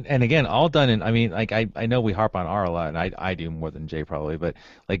actually, and again, all done in. I mean, like I know we harp on R a lot, and I do more than Jay probably, but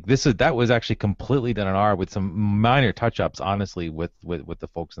like that was actually completely done in R with some minor touch-ups, honestly, with the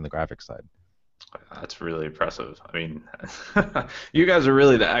folks in the graphics side. That's really impressive. I mean, you guys are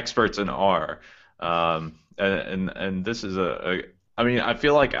really the experts in R, and this is I mean, I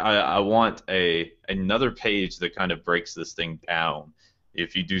feel like I want another page that kind of breaks this thing down.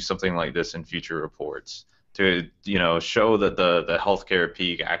 If you do something like this in future reports, to show that the healthcare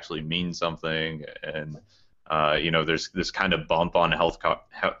peak actually means something, and there's this kind of bump on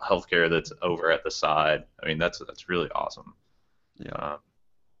healthcare that's over at the side. I mean, that's really awesome. Yeah.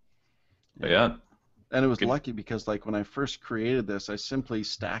 Yeah. And it was lucky because like when I first created this, I simply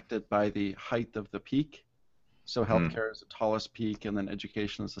stacked it by the height of the peak. So healthcare is the tallest peak, and then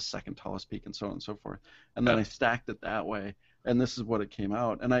education is the second tallest peak, and so on and so forth. And then I stacked it that way, and this is what it came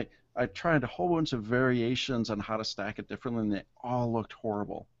out. And I tried a whole bunch of variations on how to stack it differently, and they all looked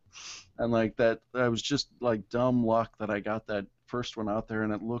horrible. And like that was just like dumb luck that I got that first one out there,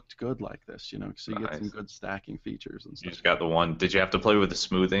 and it looked good like this, so you get some good stacking features and stuff. You just got the one. Did you have to play with the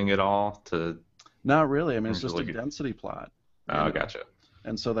smoothing at all? Not really. I mean, it's just a density plot. Oh, gotcha.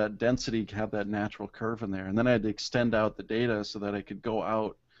 And so that density had that natural curve in there, and then I had to extend out the data so that I could go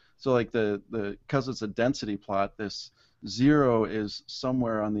out. So like because it's a density plot, this 0 is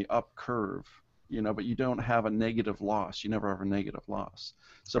somewhere on the up curve, but you don't have a negative loss. You never have a negative loss.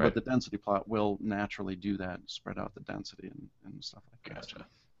 So, but the density plot will naturally do that, spread out the density and stuff like that. Gotcha.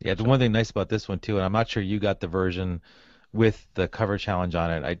 Yeah, the one thing nice about this one too, and I'm not sure you got the version with the cover challenge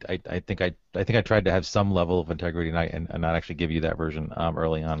on it. I think I tried to have some level of integrity and not actually give you that version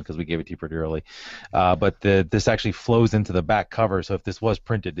early on, because we gave it to you pretty early. But this actually flows into the back cover. So if this was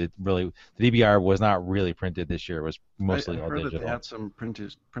printed, the DBR was not really printed this year. It was mostly all digital. That they had some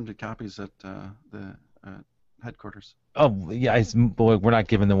printed copies at the headquarters. Oh yeah, boy, we're not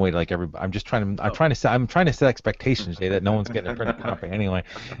giving them away to like everybody. I'm trying to set expectations, Jay, that no one's getting a printed copy anyway.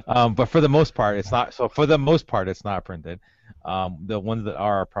 But for the most part, it's not. So for the most part, it's not printed. The ones that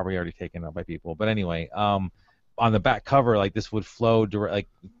are probably already taken up by people. But anyway, on the back cover, like this would flow direct, like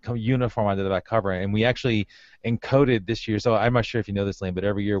come uniform onto the back cover, and we actually encoded this year. So I'm not sure if you know this, Lane, but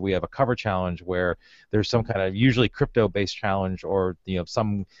every year we have a cover challenge where there's some kind of usually crypto-based challenge, or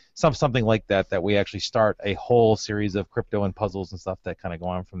something like that we actually start a whole series of crypto and puzzles and stuff that kind of go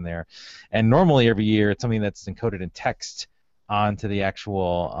on from there. And normally every year it's something that's encoded in text onto the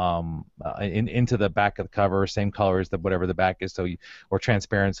actual into the back of the cover, same colors that whatever the back is, or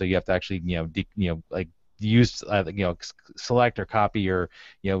transparent, so you have to actually like use select or copy or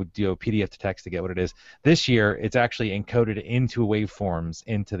do a PDF to text to get what it is. This year it's actually encoded into waveforms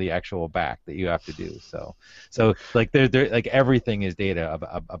into the actual back that you have to do. So like there like everything is data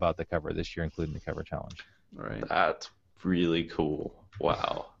about the cover this year, including the cover challenge. Right. That's really cool.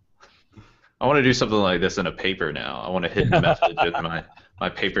 Wow. I want to do something like this in a paper now. I want to hidden message in my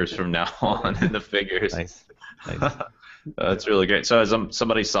papers from now on in the figures. Nice. That's really great. So has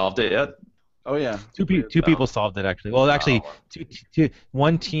somebody solved it yet? Oh yeah. Two people solved it actually. Well, actually,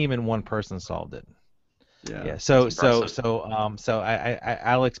 one team and one person solved it. Yeah. So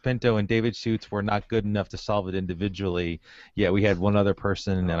Alex Pinto and David Schutz were not good enough to solve it individually. Yeah, we had one other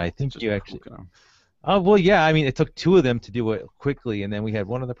person, and I think you actually. Oh well, yeah. I mean, it took two of them to do it quickly, and then we had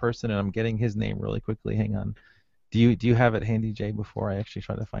one other person, and I'm getting his name really quickly. Hang on. Do you have it handy, Jay? Before I actually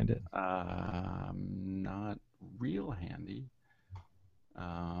try to find it. Not real handy.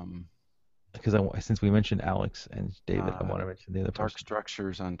 Because since we mentioned Alex and David, I want to mention the other Dark person.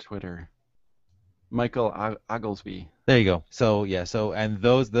 Structures on Twitter. Michael Oglesby. There you go. So yeah. And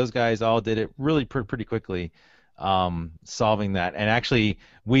those guys all did it really pretty quickly. Solving that, and actually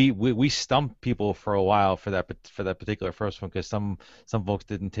we stumped people for a while for that particular first one, because some folks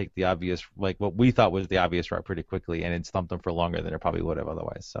didn't take the obvious, like what we thought was the obvious route, pretty quickly, and it stumped them for longer than it probably would have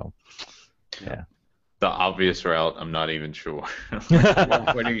otherwise. So yeah. The obvious route, I'm not even sure.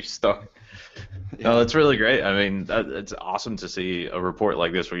 Where do you start? Yeah. No, that's really great. I mean, it's awesome to see a report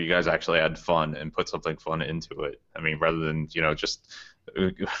like this where you guys actually had fun and put something fun into it. I mean, rather than just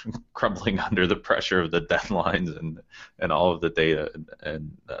crumbling under the pressure of the deadlines and all of the data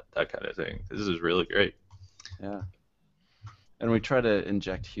and that kind of thing. This is really great. Yeah. And we try to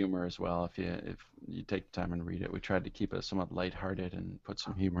inject humor as well. If you take the time and read it, we tried to keep it somewhat lighthearted and put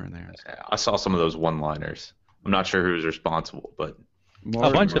some humor in there. I saw some of those one-liners. I'm not sure who's responsible, but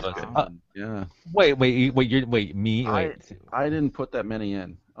a bunch of us. Yeah. Wait, me? I didn't put that many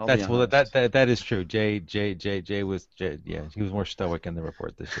in. That is true. Jay was yeah, he was more stoic in the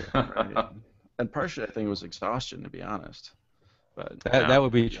report this year. Right. And partially, I think it was exhaustion, to be honest. But that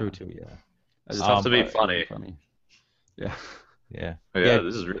would be true too. Yeah. It's tough to be funny. Yeah. Yeah.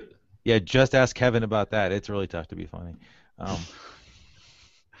 This is really... Yeah, just ask Kevin about that. It's really tough to be funny. You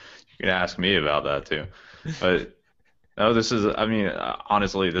can ask me about that too. But no, this is, I mean,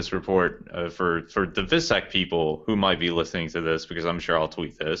 honestly, this report for the VizSec people who might be listening to this, because I'm sure I'll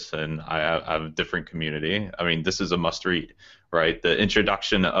tweet this, and I have a different community. I mean, this is a must-read, right? The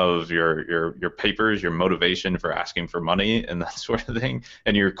introduction of your papers, your motivation for asking for money, and that sort of thing,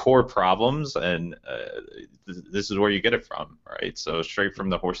 and your core problems, and this is where you get it from, right? So straight from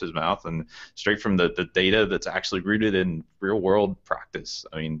the horse's mouth and straight from the data that's actually rooted in real-world practice.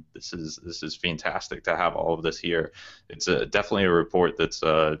 I mean, this is fantastic to have all of this here. It's definitely a report that's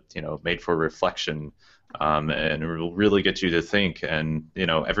made for reflection, and it will really get you to think. And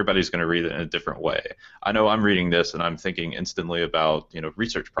everybody's going to read it in a different way. I know I'm reading this and I'm thinking instantly about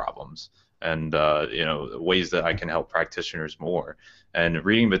research problems and ways that I can help practitioners more. And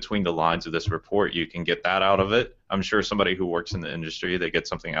reading between the lines of this report, you can get that out of it. I'm sure somebody who works in the industry, they get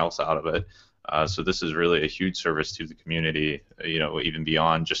something else out of it. So this is really a huge service to the community, even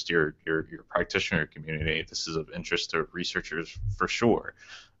beyond just your practitioner community. This is of interest to researchers for sure.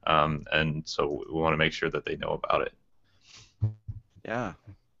 And so we want to make sure that they know about it. Yeah,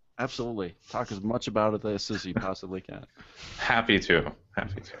 absolutely. Talk as much about this as you possibly can. Happy to.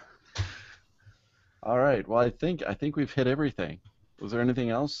 All right. Well, I think we've hit everything. Was there anything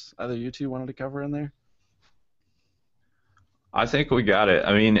else either you two wanted to cover in there? I think we got it.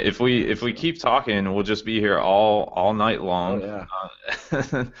 I mean, if we keep talking, we'll just be here all night long. Oh,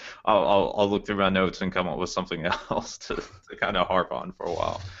 yeah. I'll look through my notes and come up with something else to kind of harp on for a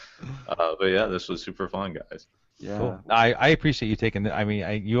while. But yeah, this was super fun, guys. Yeah. Cool. I appreciate you taking I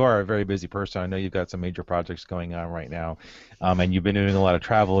mean, you are a very busy person. I know you've got some major projects going on right now, and you've been doing a lot of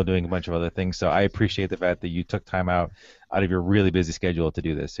travel and doing a bunch of other things. So I appreciate the fact that you took time out of your really busy schedule to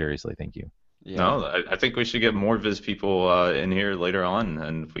do this. Seriously, thank you. Yeah. No, I think we should get more Viz people in here later on,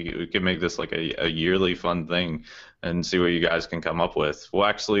 and we can make this like a yearly fun thing and see what you guys can come up with. We'll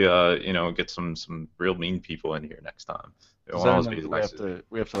actually, get some real mean people in here next time. It won't always be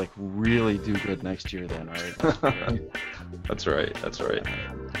we have to like really do good next year then, right? That's right.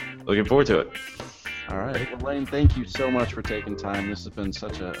 Looking forward to it. All right. Well, Lane, thank you so much for taking time. This has been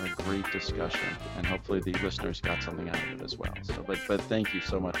such a great discussion, and hopefully the listeners got something out of it as well. So, but thank you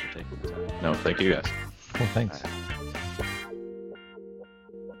so much for taking the time. No, thank you guys. Well, thanks.